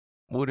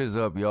What is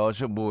up, y'all? It's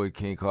your boy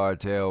King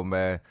Kartel,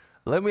 man.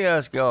 Let me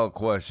ask y'all a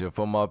question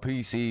for my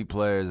PC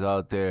players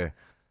out there.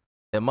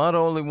 Am I the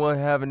only one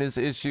having this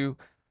issue?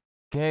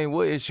 Kane,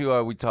 what issue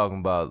are we talking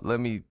about? Let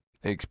me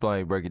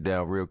break it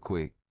down real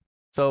quick.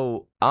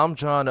 So, I'm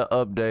trying to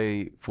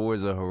update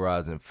Forza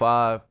Horizon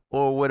 5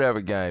 or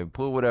whatever game,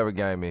 put whatever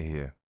game in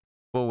here.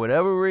 For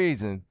whatever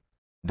reason,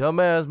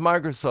 dumbass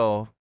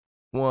Microsoft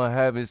want to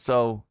have it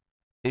so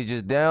it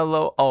just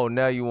download. Oh,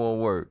 now you won't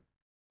work.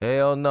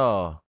 Hell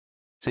no.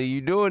 See,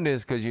 you doing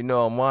this because you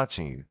know I'm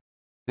watching you.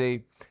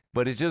 See,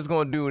 but it's just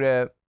going to do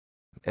that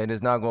and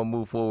it's not going to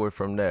move forward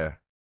from there.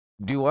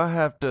 Do I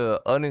have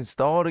to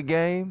uninstall the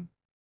game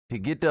to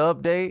get the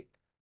update?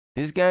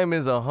 This game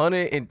is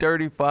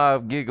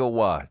 135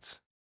 gigawatts.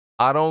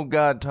 I don't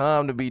got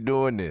time to be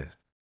doing this.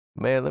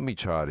 Man, let me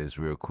try this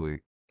real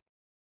quick.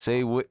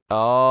 Say what?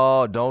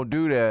 Oh, don't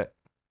do that.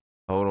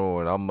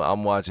 Hold on,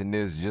 I'm watching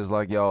this just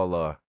like y'all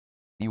are.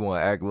 You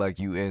want to act like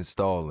you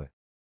installing.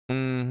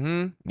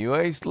 You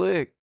ain't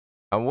slick.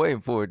 I'm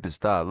waiting for it to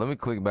stop. Let me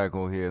click back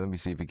on here. Let me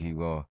see if it keep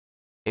going.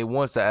 It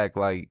wants to act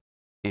like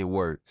it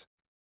works.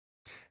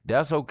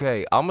 That's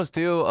okay. I'ma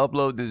still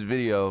upload this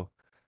video.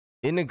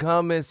 In the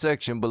comment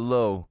section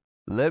below,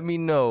 let me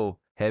know,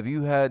 have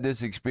you had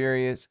this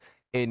experience?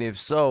 And if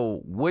so,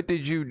 what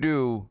did you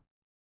do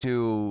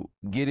to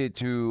get it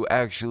to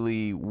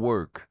actually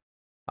work?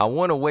 I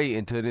want to wait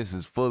until this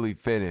is fully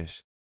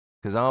finished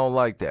because I don't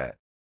like that.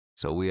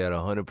 So we at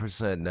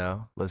 100%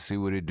 now. Let's see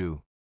what it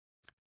do.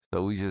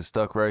 So we just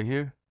stuck right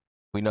here.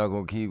 We not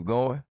going to keep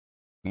going.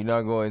 You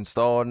not going to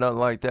install nothing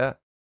like that?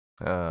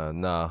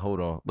 Nah, hold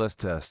on. Let's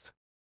test.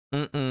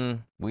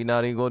 We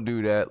not even going to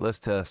do that. Let's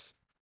test.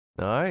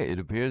 All right, it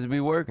appears to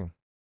be working.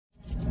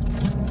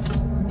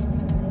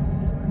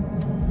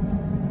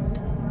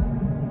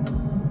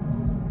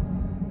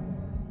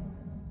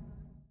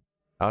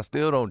 I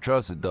still don't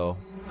trust it though,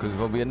 because it's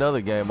going to be another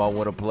game I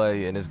want to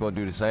play and it's going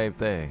to do the same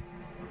thing.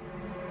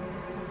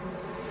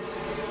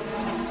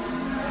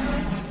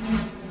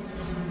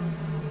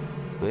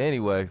 But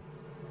anyway,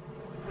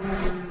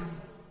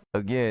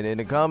 again, in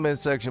the comment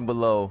section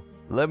below,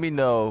 let me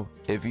know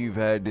if you've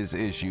had this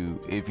issue.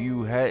 If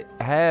you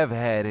have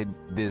had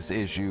this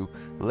issue,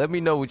 let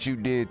me know what you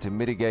did to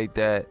mitigate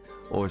that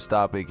or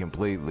stop it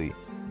completely.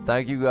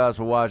 Thank you guys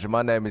for watching.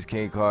 My name is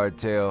King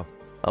Kartel.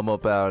 I'm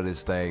up out of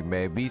this thing,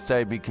 man. Be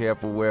safe, be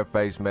careful, wear a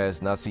face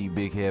mask, and I'll see you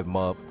big head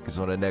mop, because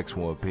on the next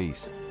one,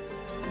 peace.